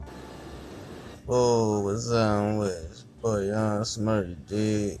Oh, what's up with boy Young Smurry,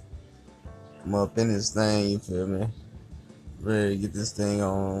 dig? I'm up in this thing, you feel me? Ready to get this thing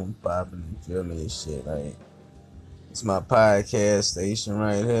on popping, you feel me? And shit, like, it's my podcast station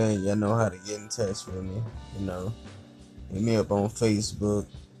right here. Y'all know how to get in touch with me, you know. Hit me up on Facebook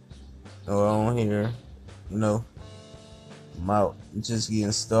or on here, you know. I'm out. I'm just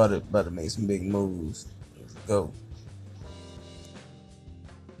getting started, about to make some big moves. Let's go.